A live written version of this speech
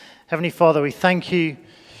Heavenly Father, we thank you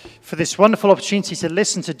for this wonderful opportunity to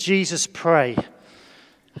listen to Jesus pray.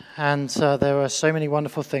 And there are so many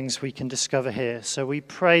wonderful things we can discover here. So we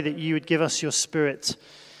pray that you would give us your Spirit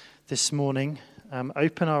this morning.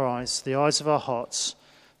 Open our eyes, the eyes of our hearts,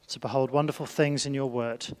 to behold wonderful things in your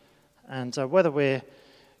word. And whether we're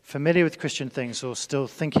familiar with Christian things or still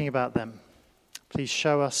thinking about them, please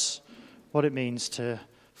show us what it means to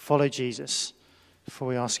follow Jesus, for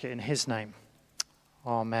we ask it in his name.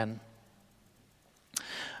 Amen.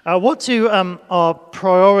 What do our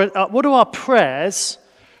prayers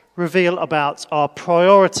reveal about our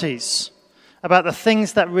priorities, about the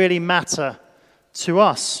things that really matter to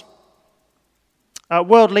us?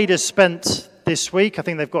 World leaders spent this week, I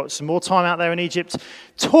think they've got some more time out there in Egypt,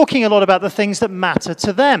 talking a lot about the things that matter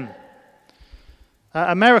to them.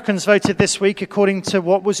 Americans voted this week according to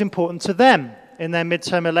what was important to them in their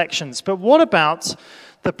midterm elections. But what about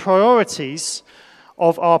the priorities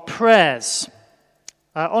of our prayers?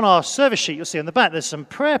 On our service sheet, you'll see on the back, there's some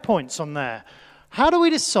prayer points on there. How do we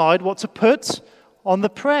decide what to put on the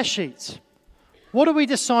prayer sheet? How do we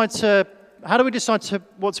decide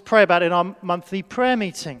what to pray about in our monthly prayer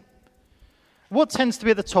meeting? What tends to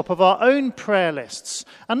be at the top of our own prayer lists?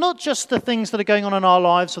 And not just the things that are going on in our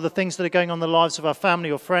lives or the things that are going on in the lives of our family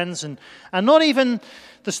or friends, and not even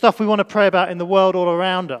the stuff we want to pray about in the world all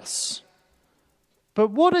around us.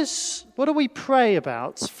 But what do we pray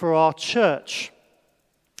about for our church?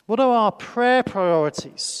 What are our prayer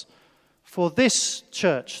priorities for this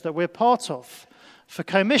church that we're part of? For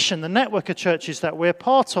Commission, the network of churches that we're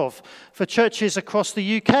part of? For churches across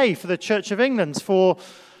the UK? For the Church of England? For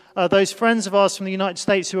those friends of ours from the United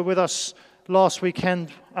States who were with us last weekend?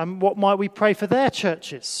 What might we pray for their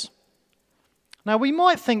churches? Now, we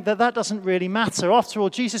might think that doesn't really matter. After all,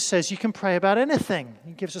 Jesus says you can pray about anything.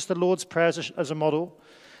 He gives us the Lord's Prayer as a model.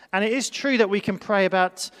 And it is true that we can pray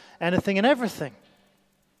about anything and everything.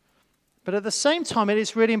 But at the same time, it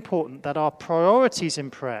is really important that our priorities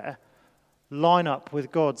in prayer line up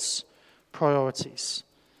with God's priorities.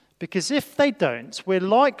 Because if they don't, we're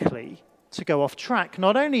likely to go off track,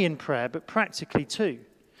 not only in prayer, but practically too.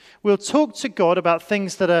 We'll talk to God about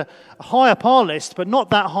things that are high up our list, but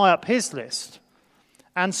not that high up his list.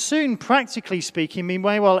 And soon, practically speaking, we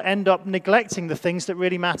may well end up neglecting the things that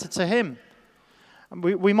really matter to him.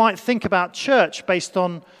 We might think about church based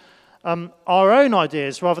on our own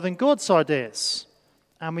ideas rather than God's ideas.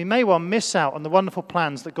 And we may well miss out on the wonderful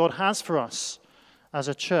plans that God has for us as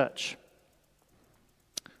a church.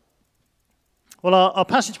 Well, our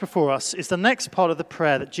passage before us is the next part of the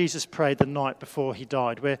prayer that Jesus prayed the night before he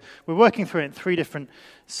died. We're working through it in three different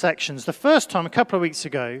sections. The first time, a couple of weeks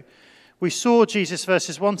ago, we saw Jesus,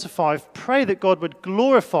 verses 1 to 5, pray that God would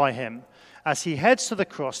glorify him as he heads to the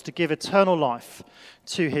cross to give eternal life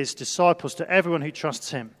to his disciples, to everyone who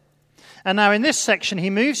trusts him. And now in this section,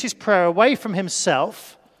 he moves his prayer away from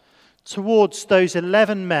himself towards those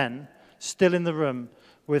 11 men still in the room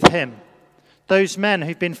with him. Those men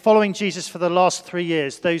who've been following Jesus for the last 3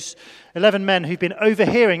 years. Those 11 men who've been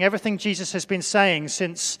overhearing everything Jesus has been saying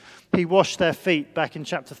since he washed their feet back in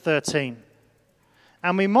chapter 13.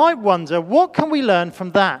 And we might wonder, what can we learn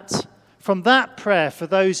from that prayer for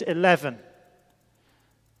those 11?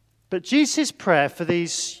 But Jesus' prayer for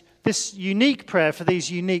this unique prayer for these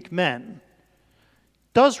unique men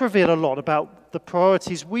does reveal a lot about the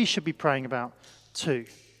priorities we should be praying about too.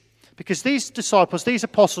 Because these disciples, these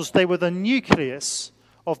apostles, they were the nucleus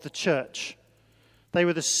of the church. They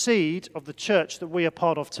were the seed of the church that we are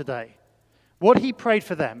part of today. What he prayed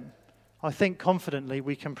for them, I think confidently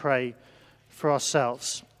we can pray for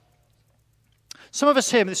ourselves. Some of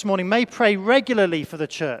us here this morning may pray regularly for the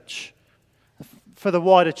church, for the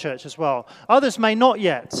wider church as well. Others may not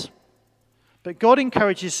yet. But God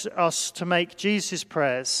encourages us to make Jesus'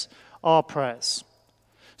 prayers our prayers.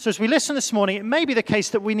 So as we listen this morning, it may be the case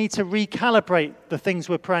that we need to recalibrate the things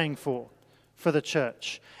we're praying for the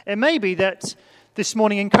church. It may be that this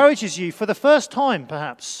morning encourages you for the first time,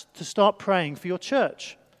 perhaps, to start praying for your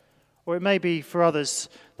church. Or it may be for others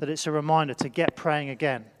that it's a reminder to get praying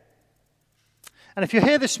again. And if you're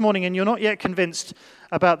here this morning and you're not yet convinced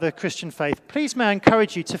about the Christian faith, please may I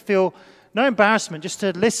encourage you to feel no embarrassment, just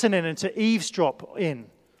to listen in and to eavesdrop in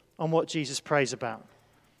on what Jesus prays about.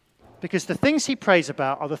 Because the things he prays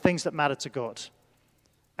about are the things that matter to God.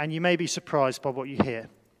 And you may be surprised by what you hear.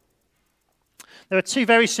 There are two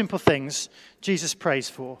very simple things Jesus prays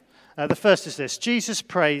for. The first is this. Jesus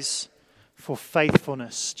prays for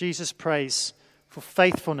faithfulness. Jesus prays for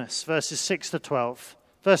faithfulness. Verses 6 to 12.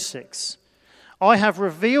 Verse 6. I have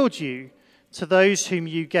revealed you to those whom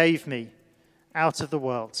you gave me out of the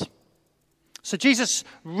world. So Jesus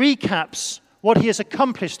recaps what he has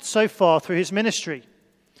accomplished so far through his ministry.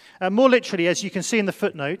 More literally, as you can see in the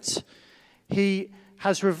footnotes, he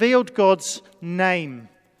has revealed God's name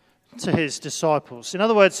to his disciples. In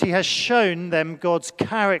other words, he has shown them God's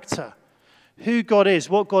character, who God is,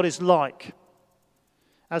 what God is like.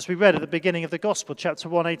 As we read at the beginning of the Gospel, chapter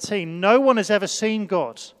 118, no one has ever seen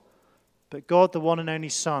God, but God, the one and only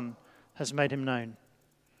Son, has made him known.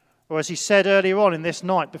 Or as he said earlier on in this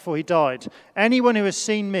night before he died, anyone who has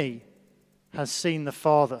seen me has seen the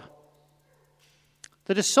Father.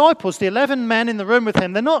 The disciples, the 11 men in the room with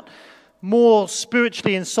him, they're not more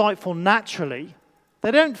spiritually insightful naturally.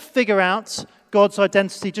 They don't figure out God's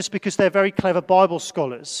identity just because they're very clever Bible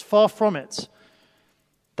scholars. Far from it.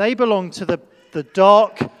 They belong to the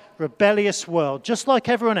dark, rebellious world, just like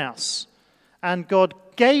everyone else. And God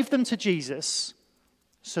gave them to Jesus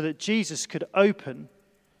so that Jesus could open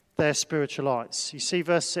their spiritual eyes. You see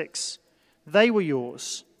verse 6. They were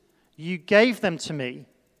yours. You gave them to me,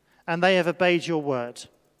 and they have obeyed your word.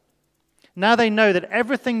 Now they know that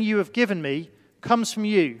everything you have given me comes from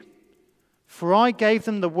you. For I gave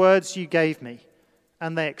them the words you gave me,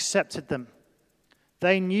 and they accepted them.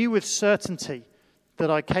 They knew with certainty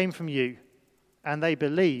that I came from you, and they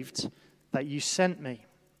believed that you sent me.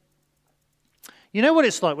 You know what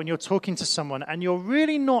it's like when you're talking to someone and you're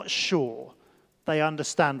really not sure they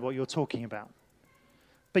understand what you're talking about,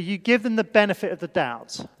 but you give them the benefit of the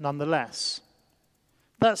doubt nonetheless.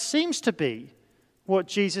 That seems to be what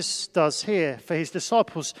Jesus does here for his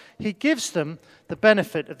disciples. He gives them the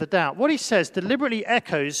benefit of the doubt. What he says deliberately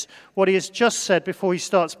echoes what he has just said before he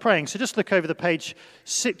starts praying. So just look over the page,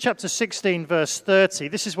 chapter 16, verse 30.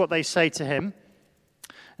 This is what they say to him.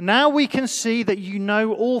 Now we can see that you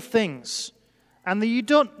know all things, and that you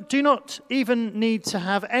do not even need to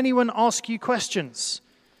have anyone ask you questions.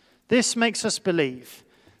 This makes us believe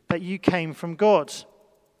that you came from God.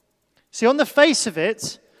 See, on the face of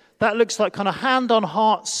it, that looks like kind of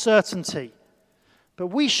hand-on-heart certainty. But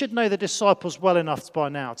we should know the disciples well enough by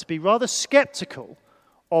now to be rather skeptical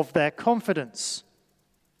of their confidence.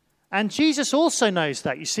 And Jesus also knows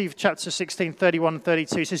that. You see chapter 16, 31 and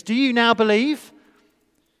 32. He says, do you now believe?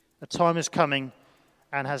 A time is coming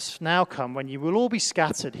and has now come when you will all be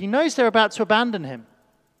scattered. He knows they're about to abandon him.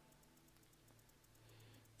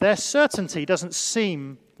 Their certainty doesn't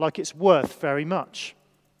seem like it's worth very much.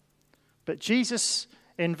 But Jesus,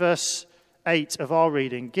 in verse 8 of our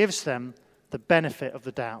reading, gives them the benefit of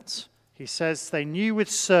the doubt. He says, they knew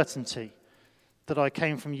with certainty that I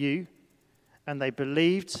came from you, and they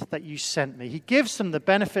believed that you sent me. He gives them the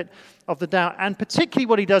benefit of the doubt, and particularly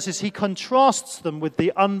what he does is he contrasts them with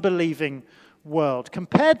the unbelieving world.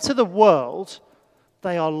 Compared to the world,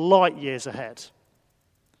 they are light years ahead.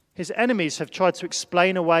 His enemies have tried to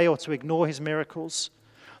explain away or to ignore his miracles.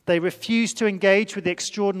 They refuse to engage with the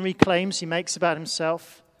extraordinary claims he makes about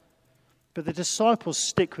himself. But the disciples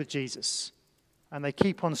stick with Jesus, and they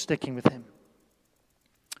keep on sticking with him.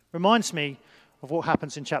 Reminds me of what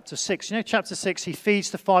happens in chapter 6. You know, chapter 6, he feeds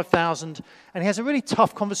the 5,000, and he has a really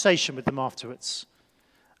tough conversation with them afterwards.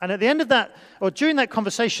 And at the end of that, or during that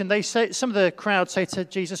conversation, some of the crowd say to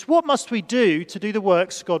Jesus, what must we do to do the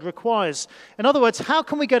works God requires? In other words, how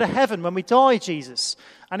can we go to heaven when we die, Jesus?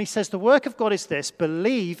 And he says, the work of God is this,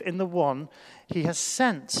 believe in the one he has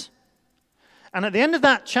sent. And at the end of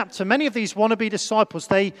that chapter, many of these wannabe disciples,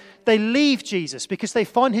 they leave Jesus because they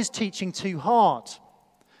find his teaching too hard.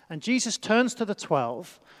 And Jesus turns to the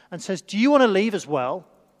 12 and says, do you want to leave as well?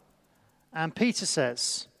 And Peter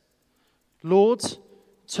says, Lord,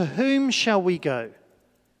 to whom shall we go?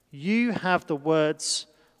 You have the words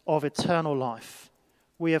of eternal life.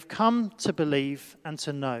 We have come to believe and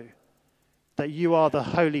to know that you are the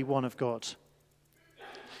Holy One of God.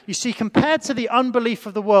 You see, compared to the unbelief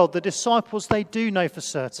of the world, the disciples, they do know for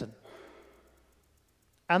certain.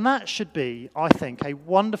 And that should be, I think, a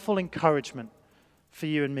wonderful encouragement for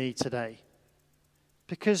you and me today.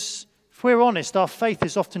 Because if we're honest, our faith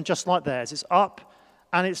is often just like theirs. It's up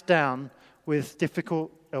and it's down with difficult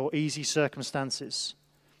or easy circumstances.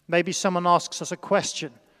 Maybe someone asks us a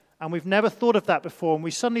question and we've never thought of that before, and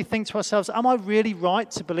we suddenly think to ourselves, am I really right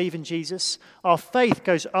to believe in Jesus? Our faith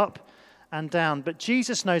goes up and down, but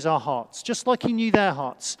Jesus knows our hearts, just like he knew their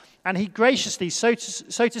hearts, and he graciously, so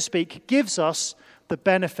to speak, gives us the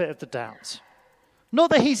benefit of the doubt.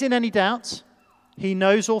 Not that he's in any doubt, he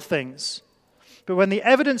knows all things, but when the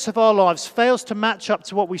evidence of our lives fails to match up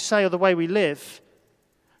to what we say or the way we live,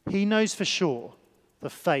 he knows for sure the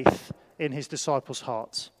faith in his disciples'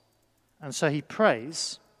 hearts. And so he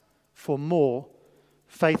prays for more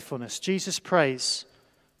faithfulness. Jesus prays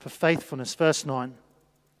for faithfulness. Verse 9,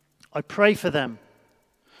 I pray for them.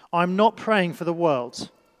 I'm not praying for the world,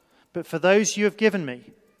 but for those you have given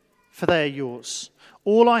me, for they are yours.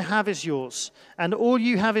 All I have is yours, and all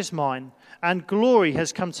you have is mine, and glory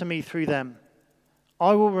has come to me through them.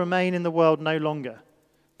 I will remain in the world no longer,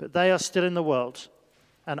 but they are still in the world,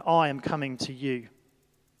 and I am coming to you."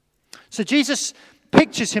 So Jesus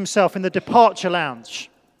pictures himself in the departure lounge.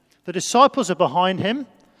 The disciples are behind him,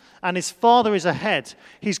 and his Father is ahead.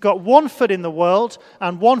 He's got one foot in the world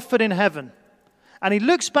and one foot in heaven. And he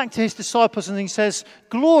looks back to his disciples and he says,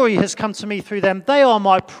 "Glory has come to me through them. They are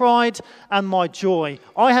my pride and my joy.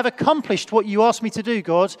 I have accomplished what you asked me to do,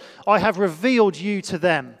 God. I have revealed you to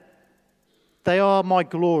them. They are my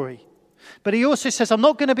glory." But he also says, "I'm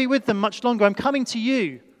not going to be with them much longer. I'm coming to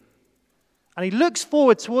you." And he looks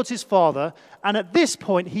forward towards his Father, and at this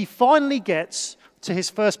point he finally gets to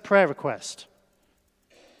his first prayer request.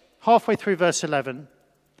 Halfway through verse 11,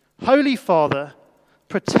 "Holy Father,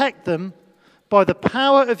 protect them by the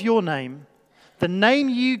power of your name, the name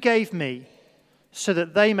you gave me, so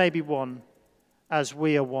that they may be one as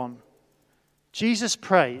we are one." Jesus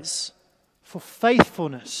prays for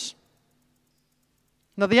faithfulness.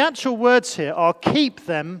 Now the actual words here are, "Keep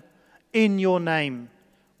them in your name,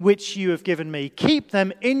 which you have given me." Keep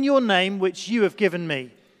them in your name, which you have given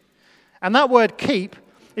me. And that word keep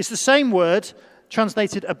is the same word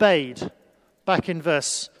translated obeyed back in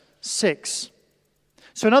verse 6.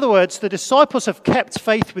 So in other words, the disciples have kept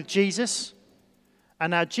faith with Jesus,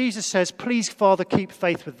 and now Jesus says, "Please, Father, keep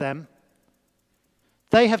faith with them.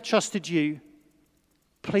 They have trusted you.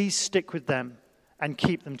 Please stick with them and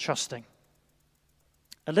keep them trusting."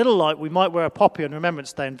 A little like we might wear a poppy on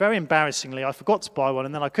Remembrance Day, and very embarrassingly, I forgot to buy one,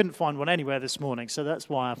 and then I couldn't find one anywhere this morning, so that's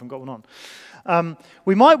why I haven't got one on.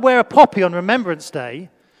 We might wear a poppy on Remembrance Day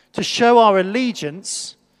to show our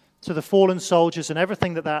allegiance to the fallen soldiers and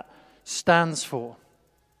everything that stands for.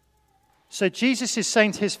 So Jesus is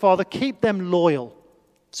saying to his Father, keep them loyal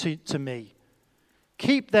to me.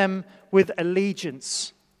 Keep them with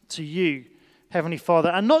allegiance to you, Heavenly Father,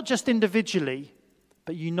 and not just individually,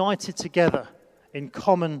 but united together in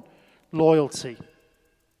common loyalty.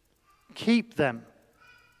 Keep them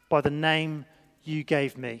by the name you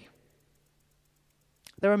gave me.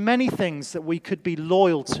 There are many things that we could be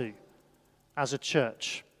loyal to as a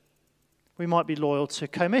church. We might be loyal to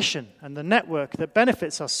Commission and the network that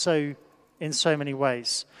benefits us in so many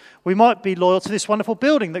ways. We might be loyal to this wonderful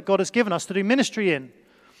building that God has given us to do ministry in.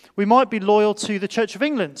 We might be loyal to the Church of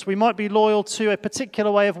England. We might be loyal to a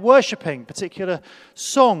particular way of worshipping, particular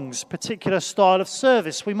songs, particular style of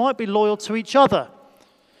service. We might be loyal to each other.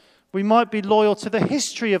 We might be loyal to the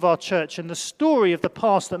history of our church and the story of the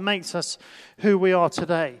past that makes us who we are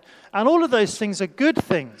today. And all of those things are good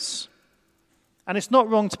things. And it's not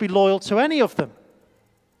wrong to be loyal to any of them.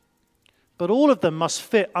 But all of them must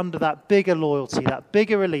fit under that bigger loyalty, that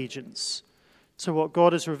bigger allegiance to what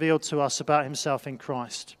God has revealed to us about himself in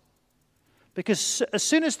Christ. Because as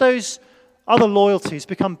soon as those other loyalties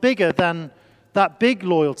become bigger than that big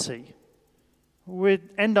loyalty, we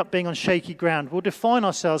end up being on shaky ground. We'll define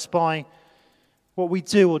ourselves by what we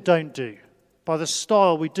do or don't do, by the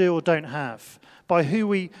style we do or don't have, by who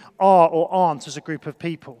we are or aren't as a group of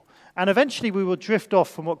people. And eventually we will drift off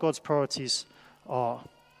from what God's priorities are.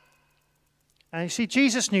 And you see,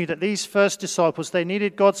 Jesus knew that these first disciples, they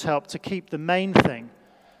needed God's help to keep the main thing,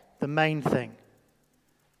 the main thing.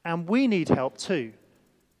 And we need help too.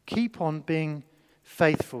 Keep on being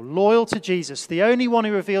faithful, loyal to Jesus, the only one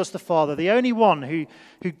who reveals the Father, the only one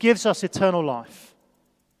who gives us eternal life.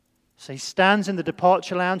 So he stands in the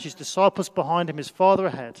departure lounge, his disciples behind him, his Father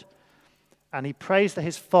ahead, and he prays that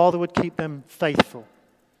his Father would keep them faithful,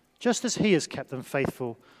 just as he has kept them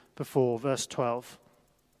faithful before. Verse 12.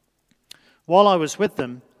 While I was with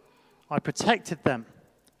them, I protected them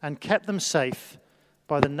and kept them safe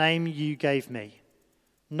by the name you gave me.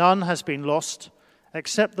 None has been lost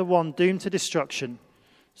except the one doomed to destruction,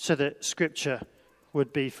 so that Scripture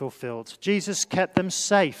would be fulfilled. Jesus kept them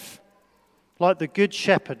safe, like the good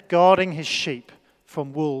shepherd guarding his sheep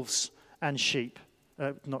from wolves and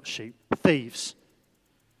thieves.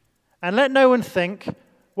 And let no one think,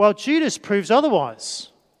 well, Judas proves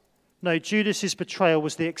otherwise. No, Judas's betrayal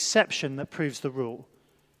was the exception that proves the rule.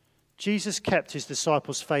 Jesus kept his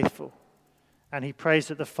disciples faithful, and he prays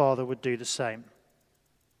that the Father would do the same.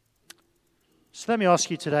 So let me ask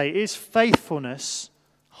you today, is faithfulness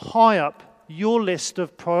high up your list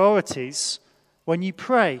of priorities when you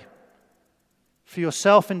pray? For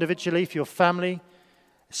yourself individually, for your family,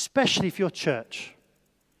 especially for your church,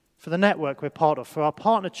 for the network we're part of, for our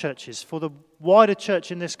partner churches, for the wider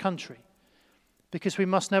church in this country. Because we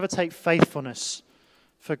must never take faithfulness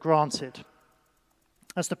for granted.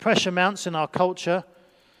 As the pressure mounts in our culture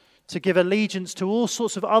to give allegiance to all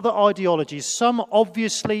sorts of other ideologies, some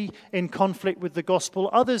obviously in conflict with the gospel,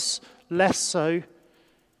 others less so,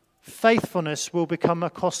 faithfulness will become a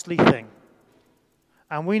costly thing.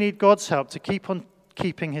 And we need God's help to keep on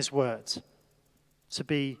keeping his word, to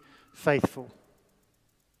be faithful.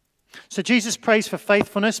 So Jesus prays for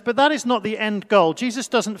faithfulness, but that is not the end goal. Jesus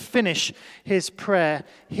doesn't finish his prayer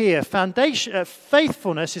here.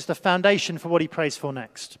 Faithfulness is the foundation for what he prays for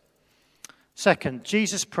next. Second,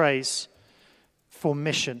 Jesus prays for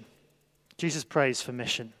mission. Jesus prays for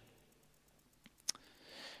mission.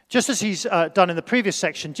 Just as he's done in the previous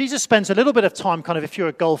section, Jesus spends a little bit of time, kind of if you're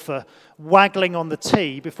a golfer, waggling on the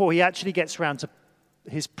tee before he actually gets around to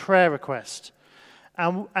his prayer request.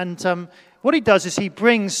 And what he does is he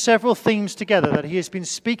brings several themes together that he has been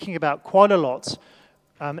speaking about quite a lot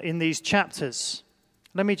in these chapters.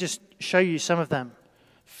 Let me just show you some of them.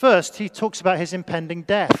 First, he talks about his impending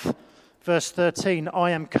death. Verse 13,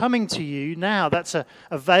 I am coming to you now. That's a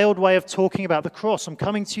veiled way of talking about the cross. I'm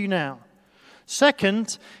coming to you now.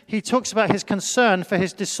 Second, he talks about his concern for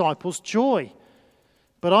his disciples' joy.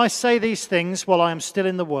 But I say these things while I am still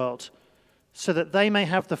in the world, so that they may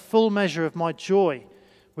have the full measure of my joy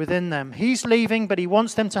within them. He's leaving, but he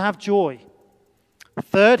wants them to have joy.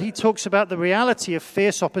 Third, he talks about the reality of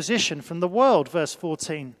fierce opposition from the world. Verse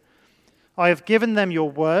 14, I have given them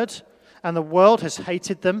your word, and the world has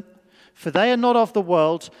hated them, for they are not of the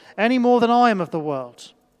world any more than I am of the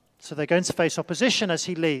world. So they're going to face opposition as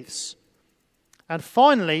he leaves. And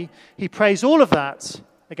finally, he prays all of that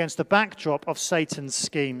against the backdrop of Satan's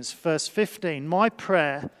schemes. Verse 15, my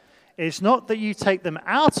prayer is not that you take them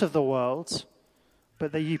out of the world,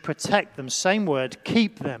 but that you protect them. Same word,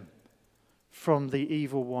 keep them from the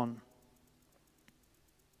evil one.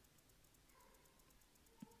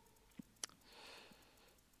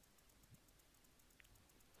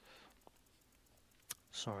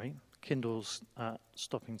 Sorry, Kindle's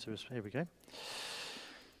stopping to us. Here we go.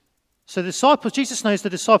 So the disciples, Jesus knows the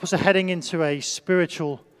disciples are heading into a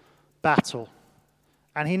spiritual battle.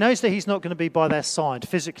 And he knows that he's not going to be by their side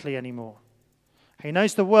physically anymore. He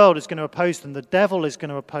knows the world is going to oppose them. The devil is going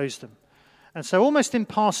to oppose them. And so almost in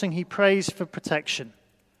passing, he prays for protection.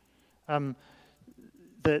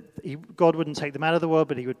 That God wouldn't take them out of the world,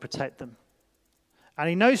 but he would protect them. And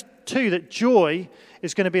he knows too that joy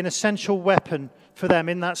is going to be an essential weapon for them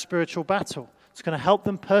in that spiritual battle. It's going to help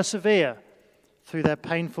them persevere through their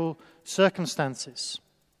painful circumstances.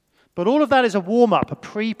 But all of that is a warm-up, a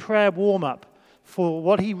pre-prayer warm-up for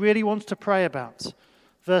what he really wants to pray about.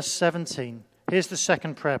 Verse 17, here's the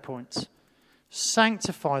second prayer point.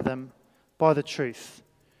 Sanctify them by the truth.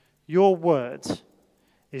 Your word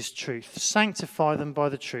is truth. Sanctify them by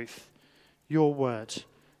the truth. Your word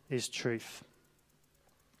is truth.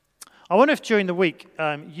 I wonder if during the week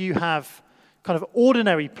you have kind of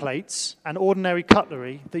ordinary plates and ordinary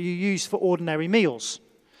cutlery that you use for ordinary meals.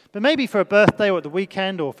 But maybe for a birthday or at the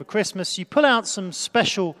weekend or for Christmas, you pull out some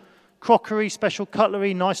special crockery, special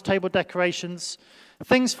cutlery, nice table decorations,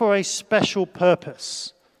 things for a special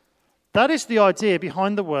purpose. That is the idea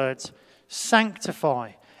behind the word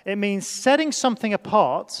sanctify. It means setting something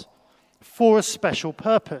apart for a special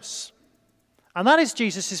purpose. And that is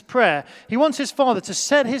Jesus' prayer. He wants his Father to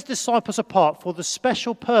set his disciples apart for the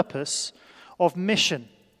special purpose of mission.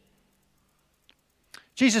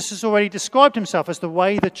 Jesus has already described himself as the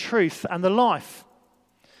way, the truth, and the life.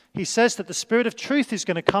 He says that the Spirit of truth is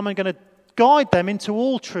going to come and going to guide them into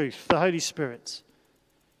all truth, the Holy Spirit.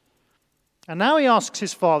 And now he asks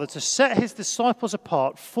his Father to set his disciples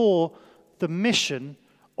apart for the mission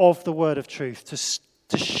of the word of truth,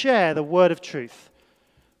 to share the word of truth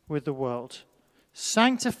with the world.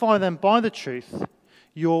 Sanctify them by the truth.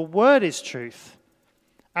 Your word is truth.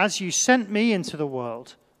 As you sent me into the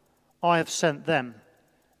world, I have sent them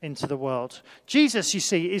into the world. Jesus, you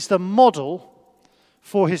see, is the model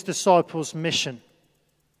for his disciples' mission.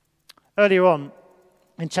 Earlier on,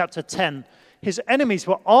 in chapter 10, his enemies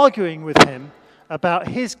were arguing with him about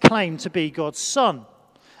his claim to be God's son.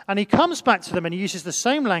 And he comes back to them and he uses the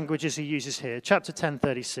same language as he uses here, chapter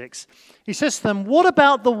 10:36. He says to them, what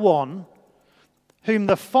about the one whom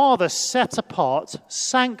the Father set apart,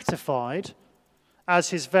 sanctified as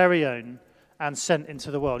his very own, and sent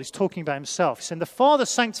into the world? He's talking about himself. He's saying, the Father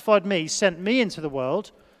sanctified me, sent me into the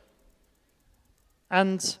world,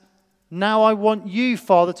 and now I want you,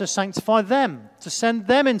 Father, to sanctify them, to send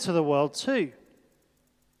them into the world too.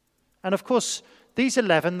 And of course, these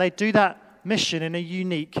 11, they do that mission in a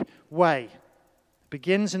unique way. It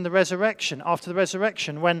begins in the resurrection, after the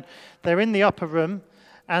resurrection, when they're in the upper room,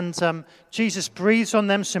 and Jesus breathes on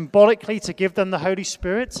them symbolically to give them the Holy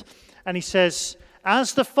Spirit, and he says,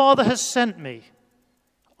 as the Father has sent me,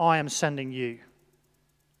 I am sending you.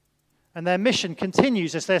 And their mission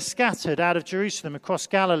continues as they're scattered out of Jerusalem across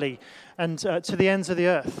Galilee and to the ends of the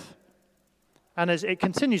earth. And as it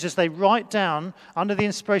continues as they write down, under the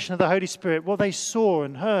inspiration of the Holy Spirit, what they saw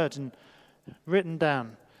and heard and written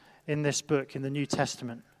down in this book, in the New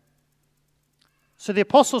Testament. So the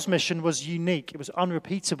apostles' mission was unique. It was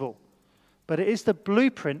unrepeatable. But it is the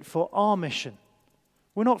blueprint for our mission.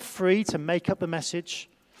 We're not free to make up the message.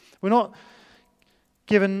 We're not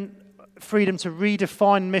given freedom to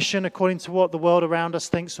redefine mission according to what the world around us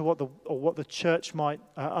thinks or what the church might,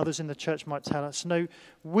 others in the church might tell us. No,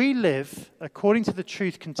 we live according to the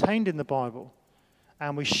truth contained in the Bible,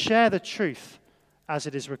 and we share the truth as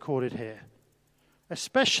it is recorded here.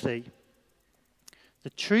 Especially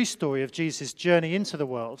the true story of Jesus' journey into the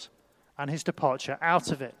world and his departure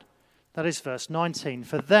out of it. That is verse 19.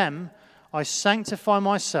 For them I sanctify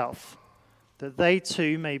myself, that they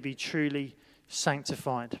too may be truly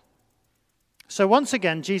sanctified. So once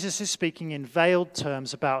again, Jesus is speaking in veiled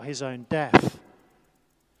terms about his own death.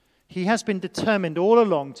 He has been determined all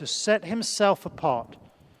along to set himself apart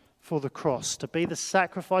for the cross, to be the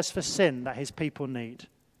sacrifice for sin that his people need.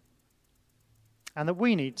 And that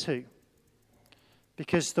we need too.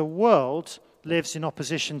 Because the world lives in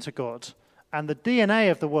opposition to God. And the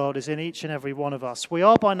DNA of the world is in each and every one of us. We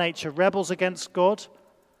are by nature rebels against God,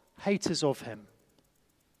 haters of him.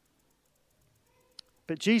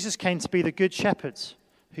 But Jesus came to be the good shepherd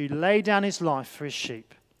who laid down his life for his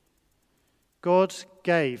sheep. God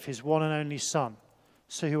gave his one and only Son,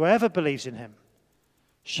 so whoever believes in him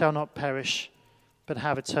shall not perish, but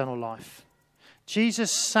have eternal life.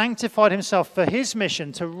 Jesus sanctified himself for his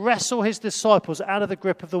mission to wrestle his disciples out of the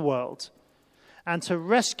grip of the world and to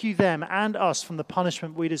rescue them and us from the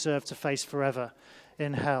punishment we deserve to face forever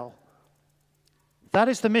in hell. That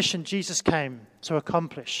is the mission Jesus came to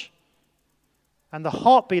accomplish. And the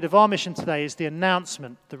heartbeat of our mission today is the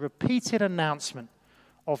announcement, the repeated announcement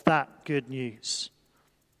of that good news.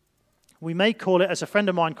 We may call it, as a friend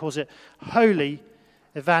of mine calls it, holy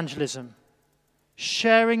evangelism.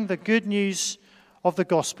 Sharing the good news of the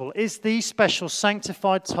gospel is the special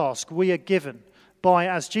sanctified task we are given by,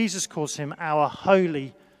 as Jesus calls him, our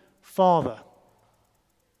Holy Father.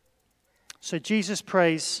 So Jesus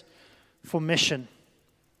prays for mission.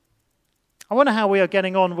 I wonder how we are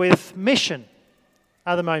getting on with mission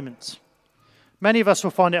at the moment. Many of us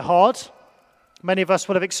will find it hard. Many of us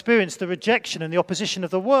will have experienced the rejection and the opposition of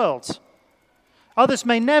the world. Others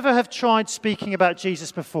may never have tried speaking about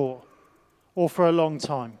Jesus before or for a long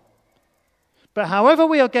time. But however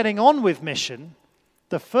we are getting on with mission,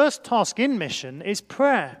 the first task in mission is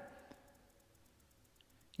prayer.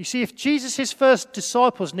 You see, if Jesus' first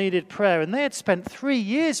disciples needed prayer and they had spent 3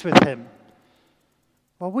 years with him,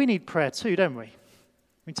 well, we need prayer too, don't we?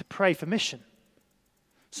 We need to pray for mission.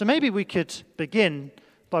 So maybe we could begin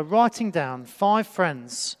by writing down 5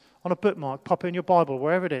 friends on a bookmark, pop it in your Bible,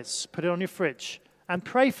 wherever it is, put it on your fridge, and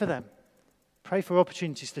pray for them. Pray for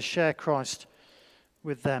opportunities to share Christ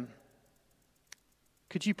with them.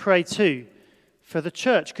 Could you pray too for the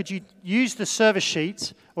church? Could you use the service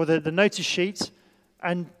sheet or the notice sheet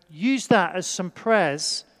and use that as some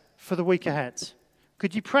prayers for the week ahead?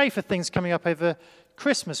 Could you pray for things coming up over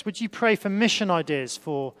Christmas? Would you pray for mission ideas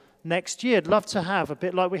for next year? I'd love to have, a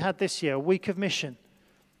bit like we had this year, a week of mission.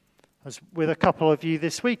 I was with a couple of you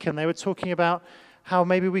this week and they were talking about how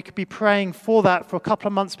maybe we could be praying for that for a couple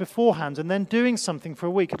of months beforehand and then doing something for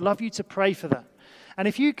a week. I'd love you to pray for that. And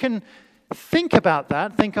if you can think about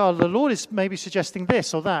that, think, oh, the Lord is maybe suggesting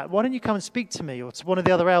this or that. Why don't you come and speak to me or to one of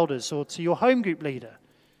the other elders or to your home group leader?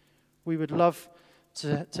 We would love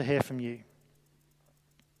to hear from you.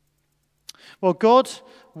 Well, God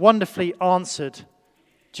wonderfully answered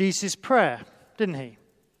Jesus' prayer, didn't he?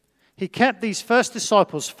 He kept these first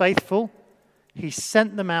disciples faithful. He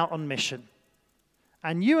sent them out on mission.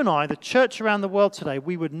 And you and I, the church around the world today,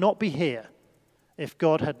 we would not be here if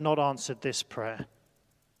God had not answered this prayer.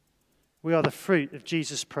 We are the fruit of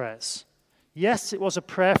Jesus' prayers. Yes, it was a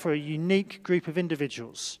prayer for a unique group of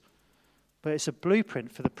individuals, but it's a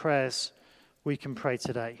blueprint for the prayers we can pray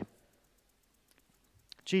today.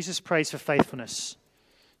 Jesus prays for faithfulness.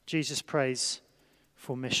 Jesus prays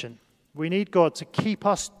for mission. We need God to keep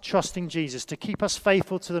us trusting Jesus, to keep us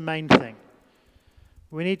faithful to the main thing.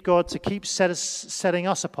 We need God to keep setting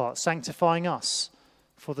us apart, sanctifying us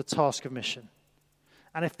for the task of mission.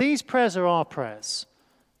 And if these prayers are our prayers,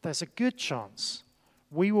 there's a good chance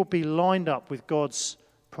we will be lined up with God's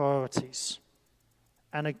priorities.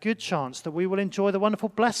 And a good chance that we will enjoy the wonderful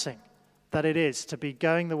blessing that it is to be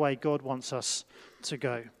going the way God wants us to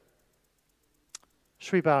go.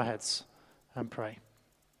 Shall we bow our heads and pray?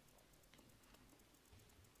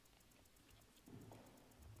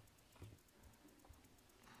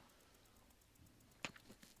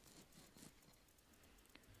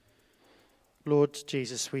 Lord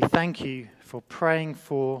Jesus, we thank you for praying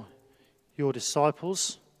for your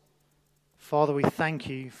disciples. Father, we thank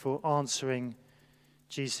you for answering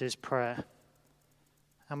Jesus' prayer.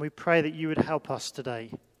 And we pray that you would help us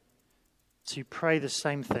today to pray the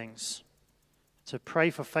same things, to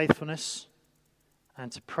pray for faithfulness and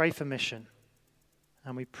to pray for mission.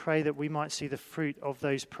 And we pray that we might see the fruit of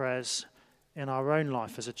those prayers in our own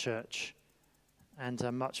life as a church and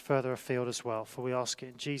much further afield as well. For we ask it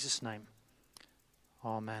in Jesus' name.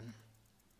 Amen.